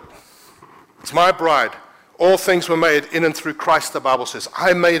 I'll do it. It's my bride. All things were made in and through Christ, the Bible says.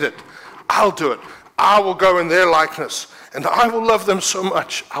 I made it. I'll do it. I will go in their likeness, and I will love them so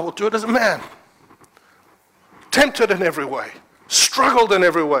much. I will do it as a man. Tempted in every way. Struggled in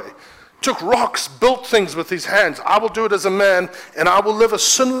every way. Took rocks, built things with his hands. I will do it as a man, and I will live a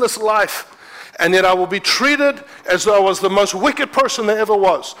sinless life. And yet I will be treated as though I was the most wicked person there ever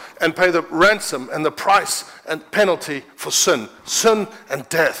was, and pay the ransom and the price and penalty for sin and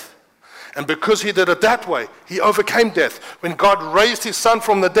death. And because he did it that way, he overcame death. When God raised his son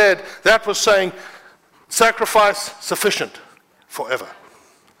from the dead, that was saying, sacrifice sufficient forever.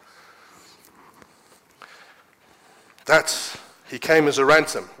 He came as a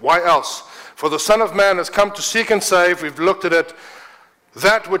ransom. Why else? For the Son of Man has come to seek and save, we've looked at it,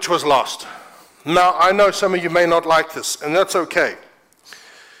 that which was lost. Now, I know some of you may not like this, and that's okay.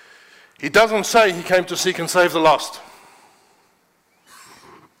 He doesn't say he came to seek and save the lost.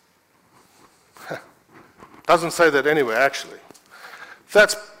 Doesn't say that anywhere, actually.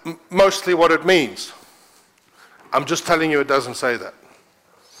 That's mostly what it means. I'm just telling you it doesn't say that.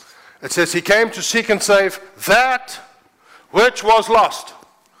 It says he came to seek and save that which was lost.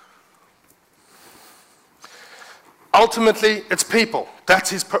 Ultimately, it's people.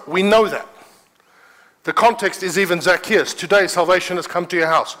 We know that. The context is even Zacchaeus. Today, salvation has come to your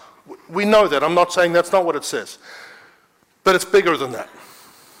house. We know that. I'm not saying that's not what it says. But it's bigger than that.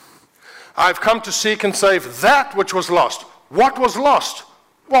 I've come to seek and save that which was lost. What was lost?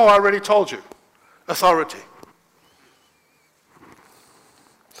 Well, I already told you. Authority.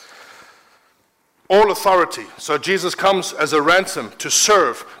 All authority. So Jesus comes as a ransom to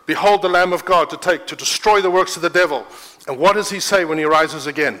serve. Behold the Lamb of God to destroy the works of the devil. And what does he say when he rises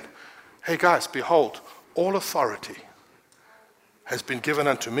again? Hey guys, behold, all authority has been given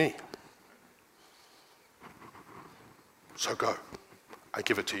unto me. So go. I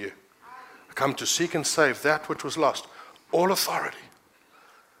give it to you. I come to seek and save that which was lost. All authority.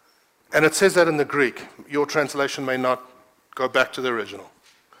 And it says that in the Greek. Your translation may not go back to the original.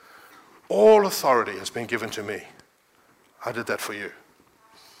 All authority has been given to me. I did that for you.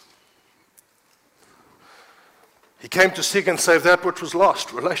 He came to seek and save that which was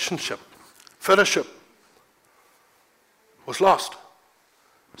lost. Relationship, fellowship was lost.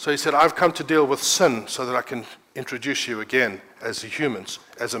 So he said, I've come to deal with sin so that I can introduce you again as humans,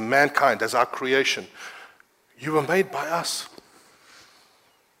 as a mankind, as our creation. You were made by us.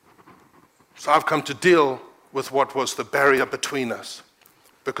 So I've come to deal with what was the barrier between us.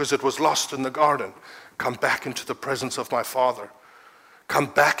 Because it was lost in the garden. Come back into the presence of my Father. Come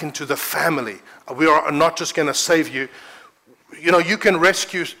back into the family. We are not just going to save you. You can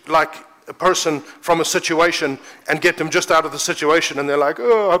rescue like a person from a situation and get them just out of the situation, and they're like,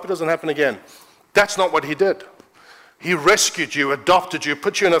 oh, I hope it doesn't happen again. That's not what he did. He rescued you, adopted you,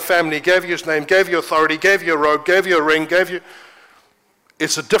 put you in a family, gave you his name, gave you authority, gave you a robe, gave you a ring,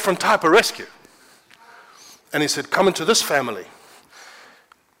 It's a different type of rescue. And he said, come into this family.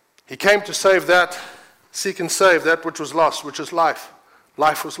 He came to seek and save that which was lost, which is life.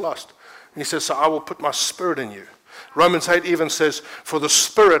 Life was lost. And he says, so I will put my spirit in you. Romans 8 even says, for the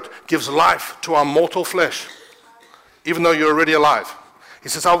spirit gives life to our mortal flesh, even though you're already alive. He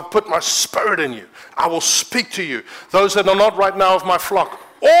says, I will put my spirit in you. I will speak to you. Those that are not right now of my flock,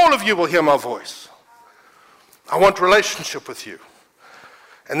 all of you will hear my voice. I want relationship with you.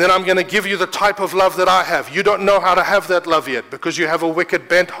 And then I'm going to give you the type of love that I have. You don't know how to have that love yet because you have a wicked,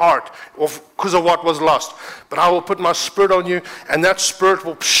 bent heart because of what was lost. But I will put my Spirit on you, and that Spirit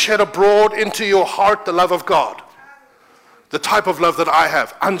will shed abroad into your heart the love of God. The type of love that I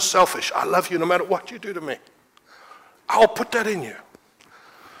have, unselfish. I love you no matter what you do to me. I'll put that in you.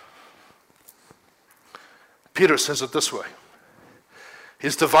 Peter says it this way.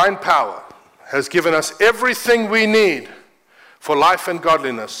 His divine power has given us everything we need for life and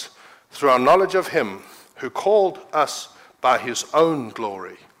godliness through our knowledge of him who called us by his own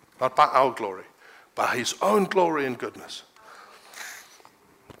glory, not by our glory, by his own glory and goodness.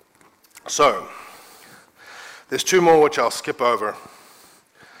 So, there's two more which I'll skip over.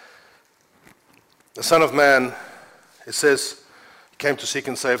 The Son of Man, it says, came to seek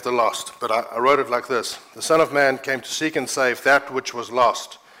and save the lost. But I wrote it like this. The Son of Man came to seek and save that which was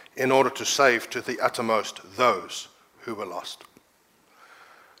lost in order to save to the uttermost those who were lost,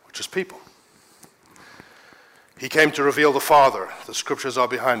 which is people. He came to reveal the Father. The scriptures are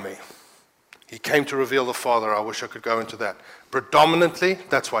behind me. He came to reveal the Father. I wish I could go into that. Predominantly,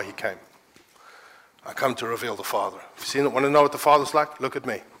 that's why he came. I come to reveal the Father. If you seen it, want to know what the Father's like? Look at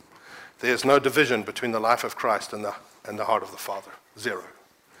me. There's no division between the life of Christ and the heart of the Father. Zero.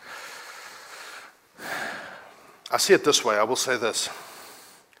 I see it this way. I will say this.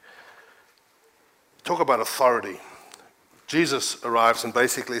 Talk about authority. Jesus arrives and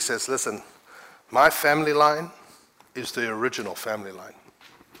basically says, listen, my family line is the original family line.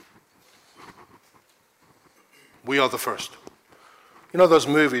 We are the first. You know those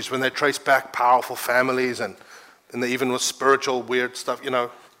movies when they trace back powerful families and they even with spiritual weird stuff, No,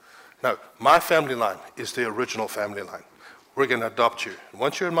 my family line is the original family line. We're going to adopt you. And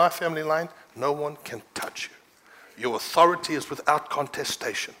once you're in my family line, no one can touch you. Your authority is without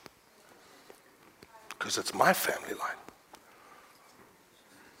contestation because it's my family line.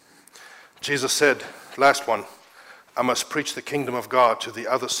 Jesus said, last one, I must preach the kingdom of God to the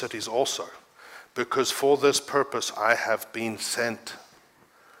other cities also, because for this purpose I have been sent.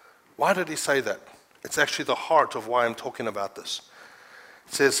 Why did he say that? It's actually the heart of why I'm talking about this.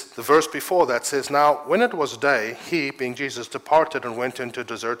 It says, the verse before that says, now when it was day, he, being Jesus, departed and went into a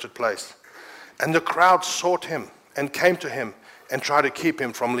deserted place. And the crowd sought him and came to him and tried to keep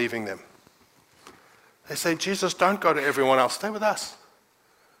him from leaving them. They say, Jesus, don't go to everyone else. Stay with us.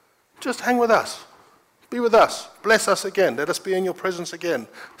 Just hang with us. Be with us. Bless us again. Let us be in your presence again.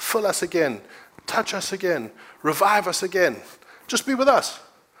 Fill us again. Touch us again. Revive us again. Just be with us.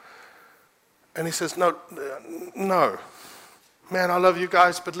 And he says, no. Man, I love you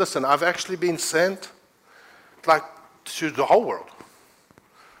guys, but listen, I've actually been sent to the whole world.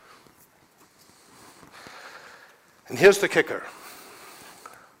 And here's the kicker.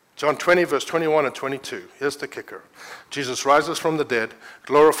 John 20, verse 21 and 22. Here's the kicker. Jesus rises from the dead,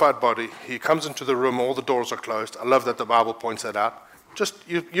 glorified body. He comes into the room, all the doors are closed. I love that the Bible points that out. Just,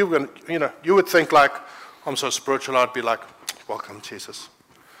 you would think like, I'm so spiritual, I'd be like, welcome, Jesus.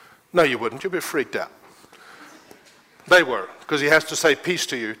 No, you wouldn't. You'd be freaked out. They were, because he has to say peace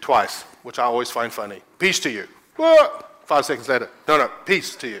to you twice, which I always find funny. Peace to you. Whoa! 5 seconds later. No,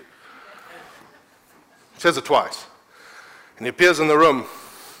 peace to you. He says it twice. And he appears in the room,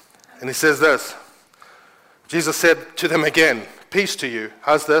 and he says this. Jesus said to them again, peace to you.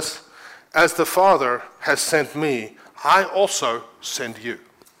 How's this? As the Father has sent me, I also send you.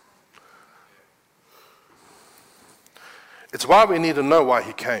 It's why we need to know why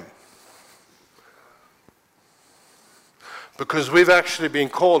he came. Because we've actually been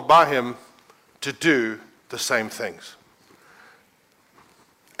called by him to do the same things.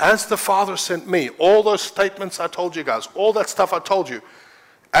 As the Father sent me, all those statements I told you guys, all that stuff I told you,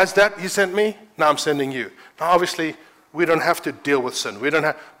 as that he sent me, now I'm sending you. Now obviously, we don't have to deal with sin.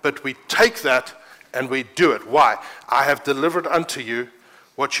 But we take that and we do it. Why? I have delivered unto you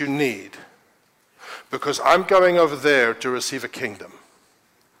what you need. Because I'm going over there to receive a kingdom.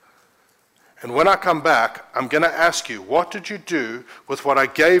 And when I come back, I'm going to ask you, what did you do with what I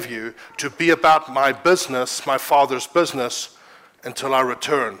gave you to be about my business, my Father's business, until I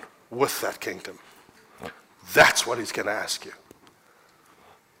return with that kingdom? That's what he's going to ask you.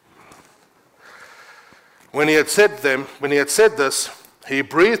 When he had said this, he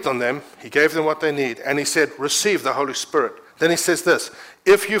breathed on them, he gave them what they need, and he said, receive the Holy Spirit. Then he says this,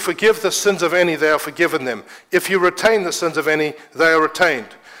 if you forgive the sins of any, they are forgiven them. If you retain the sins of any, they are retained.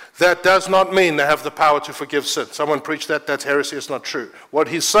 That does not mean they have the power to forgive sin. Someone preached that. That's heresy. It's not true. What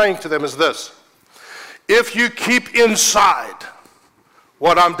he's saying to them is this. If you keep inside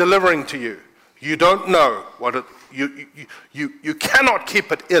what I'm delivering to you, you don't know what it, you cannot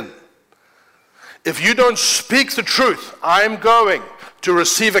keep it in. If you don't speak the truth, I'm going to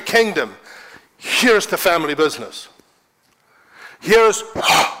receive a kingdom, here's the family business. Here's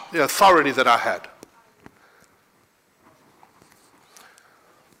the authority that I had.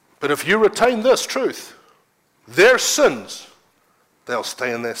 But if you retain this truth, their sins, they'll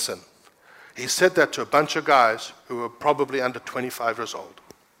stay in their sin. He said that to a bunch of guys who were probably under 25 years old.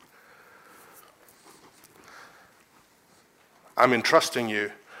 I'm entrusting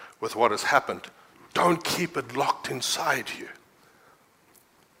you with what has happened. Don't keep it locked inside you.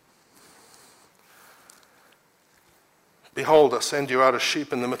 Behold, I send you out as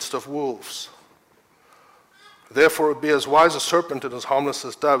sheep in the midst of wolves. Therefore, be as wise as serpent and as harmless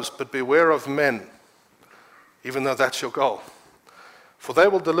as doves, but beware of men, even though that's your goal. For they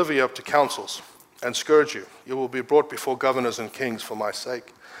will deliver you up to councils and scourge you. You will be brought before governors and kings for my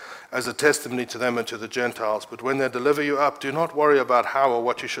sake, as a testimony to them and to the Gentiles. But when they deliver you up, do not worry about how or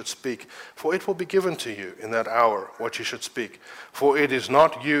what you should speak, for it will be given to you in that hour what you should speak. For it is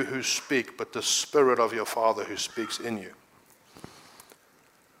not you who speak, but the Spirit of your Father who speaks in you.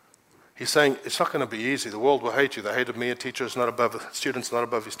 He's saying, it's not going to be easy. The world will hate you. They hated me. A student's not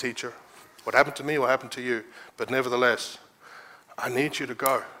above his teacher. What happened to me will happen to you. But nevertheless, I need you to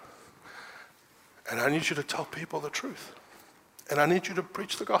go. And I need you to tell people the truth. And I need you to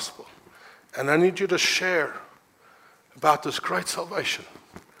preach the gospel. And I need you to share about this great salvation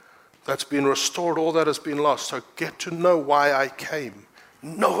that's been restored, all that has been lost. So get to know why I came.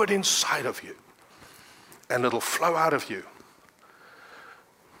 Know it inside of you. And it'll flow out of you.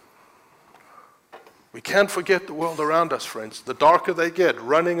 We can't forget the world around us, friends. The darker they get,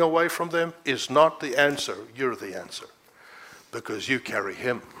 running away from them is not the answer. You're the answer. Because you carry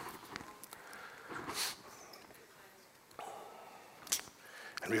him.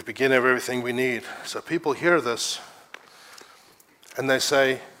 And we've begun everything we need. So people hear this and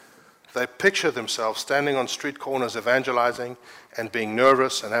they picture themselves standing on street corners evangelizing and being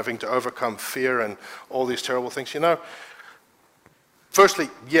nervous and having to overcome fear and all these terrible things. You know, firstly,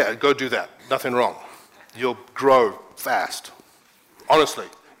 yeah, go do that. Nothing wrong. You'll grow fast. Honestly,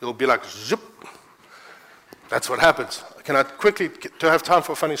 you'll be like zip. That's what happens. Can I quickly, to have time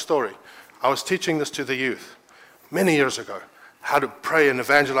for a funny story? I was teaching this to the youth many years ago, how to pray and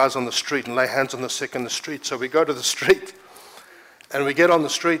evangelize on the street and lay hands on the sick in the street. So we go to the street and we get on the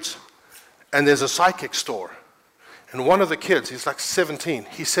streets and there's a psychic store. And one of the kids, he's like 17,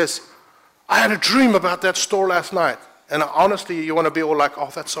 he says, I had a dream about that store last night. And honestly, you want to be all like, oh,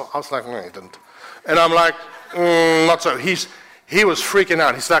 that's so. I was like, no, you didn't. And I'm like, not so. He was freaking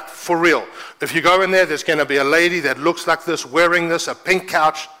out. He's like, for real. If you go in there, there's going to be a lady that looks like this, wearing this, a pink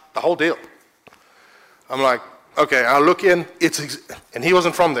couch, the whole deal. I'm like, okay, I'll look in. And he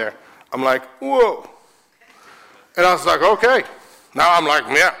wasn't from there. I'm like, whoa. And I was like, okay. Now I'm like,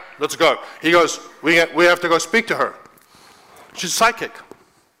 yeah, let's go. He goes, we have to go speak to her. She's psychic.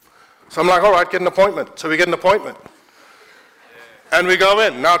 So I'm like, all right, get an appointment. So we get an appointment. And we go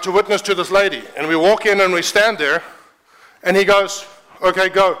in, now to witness to this lady. And we walk in and we stand there. And he goes, okay,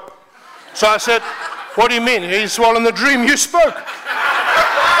 go. So I said, what do you mean? He said, well, in the dream you spoke.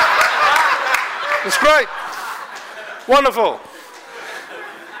 It's great. Wonderful.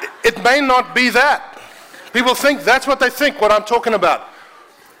 It may not be that. People think that's what they think, what I'm talking about.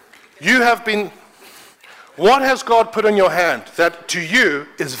 You have been, what has God put in your hand that to you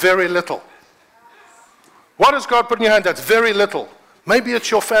is very little? What has God put in your hand that's very little? Maybe it's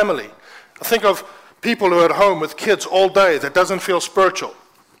your family. I think of people who are at home with kids all day that doesn't feel spiritual.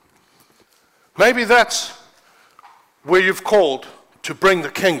 Maybe that's where you've called to bring the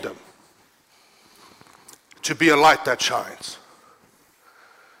kingdom, to be a light that shines.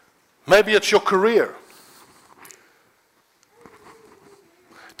 Maybe it's your career.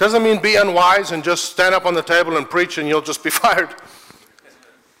 Doesn't mean be unwise and just stand up on the table and preach and you'll just be fired.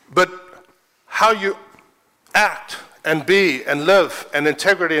 But how you act and be and live and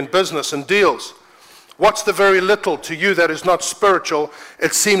integrity in business and deals. What's the very little to you that is not spiritual?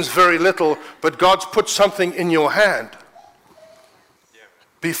 It seems very little, but God's put something in your hand.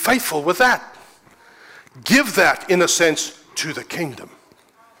 Be faithful with that. Give that, in a sense, to the kingdom.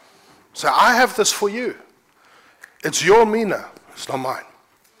 Say, I have this for you. It's your mina. It's not mine.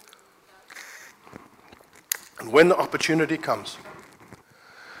 And when the opportunity comes,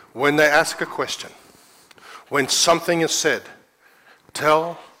 when they ask a question, when something is said,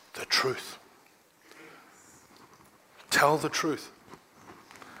 tell the truth. Tell the truth.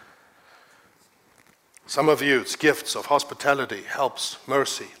 Some of you, it's gifts of hospitality, helps,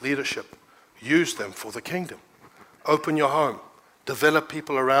 mercy, leadership. Use them for the kingdom. Open your home. Develop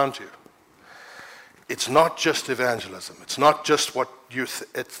people around you. It's not just evangelism. It's not just what you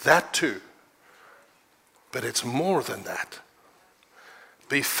it's that too. But it's more than that.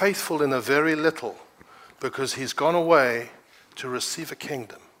 Be faithful in a very little, because he's gone away to receive a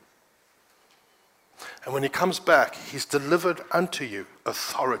kingdom. And when he comes back, he's delivered unto you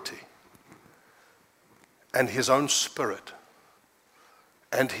authority and his own Spirit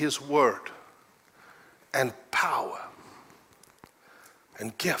and his word and power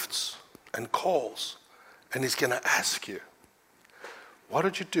and gifts and calls. And he's going to ask you, what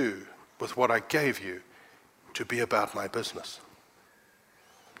did you do with what I gave you to be about my business?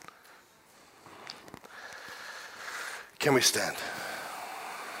 Can we stand?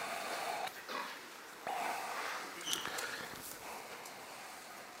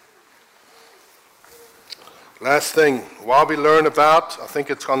 Last thing, while we learn about, I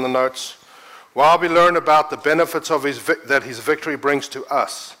think it's on the notes, while we learn about the benefits of that his victory brings to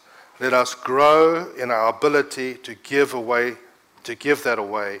us, let us grow in our ability to give that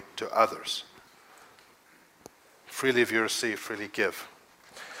away to others. Freely have you received, freely give.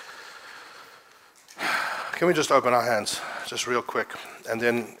 Can we just open our hands, just real quick, and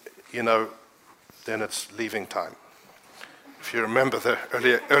then, then it's leaving time. If you remember the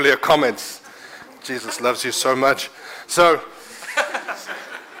earlier comments, Jesus loves you so much. So,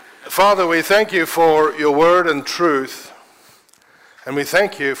 Father, we thank you for your word and truth, and we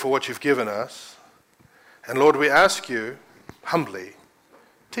thank you for what you've given us. And Lord, we ask you humbly,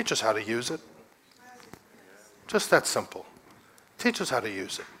 teach us how to use it. Just that simple. Teach us how to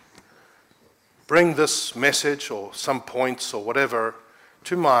use it. Bring this message or some points or whatever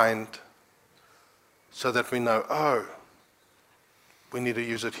to mind so that we know, we need to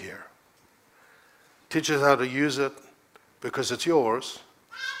use it here. Teach us how to use it because it's yours,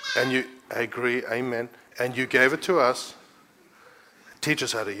 and you agree, amen, and you gave it to us. Teach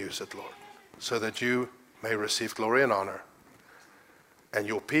us how to use it, Lord, so that you may receive glory and honor, and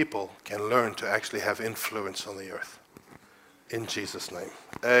your people can learn to actually have influence on the earth. In Jesus' name,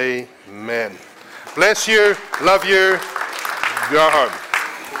 amen. Bless you, love you, go home.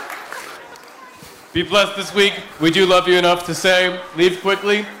 Be blessed this week. We do love you enough to say, leave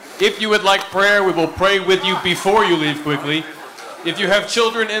quickly. If you would like prayer, we will pray with you before you leave quickly. If you have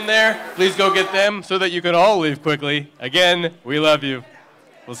children in there, please go get them so that you can all leave quickly. Again, we love you.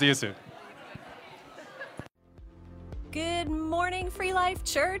 We'll see you soon. Good morning, Free Life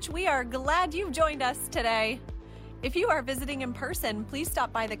Church. We are glad you've joined us today. If you are visiting in person, please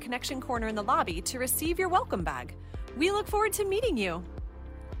stop by the Connection Corner in the lobby to receive your welcome bag. We look forward to meeting you.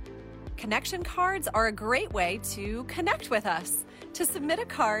 Connection cards are a great way to connect with us. To submit a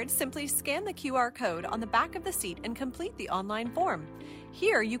card, simply scan the QR code on the back of the seat and complete the online form.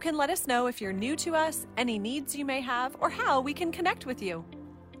 Here, you can let us know if you're new to us, any needs you may have, or how we can connect with you.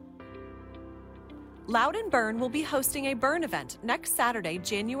 Loud and Burn will be hosting a Burn event next Saturday,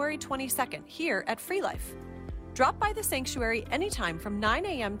 January 22nd, here at Free Life. Drop by the sanctuary anytime from 9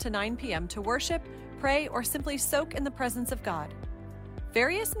 a.m. to 9 p.m. to worship, pray, or simply soak in the presence of God.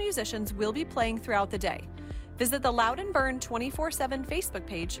 Various musicians will be playing throughout the day. Visit the Loud and Burn 24/7 Facebook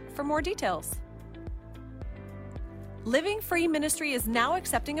page for more details. Living Free Ministry is now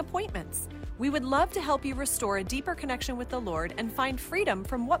accepting appointments. We would love to help you restore a deeper connection with the Lord and find freedom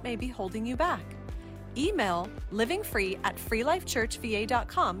from what may be holding you back. Email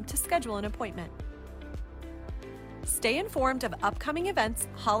livingfree@freelifechurchva.com to schedule an appointment. Stay informed of upcoming events,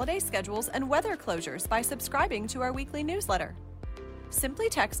 holiday schedules, and weather closures by subscribing to our weekly newsletter. Simply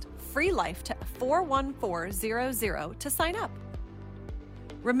text Free Life to 41400 to sign up.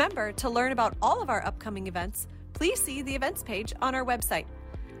 Remember, to learn about all of our upcoming events, please see the events page on our website.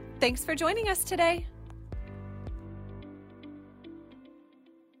 Thanks for joining us today.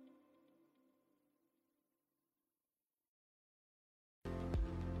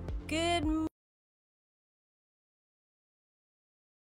 Good morning.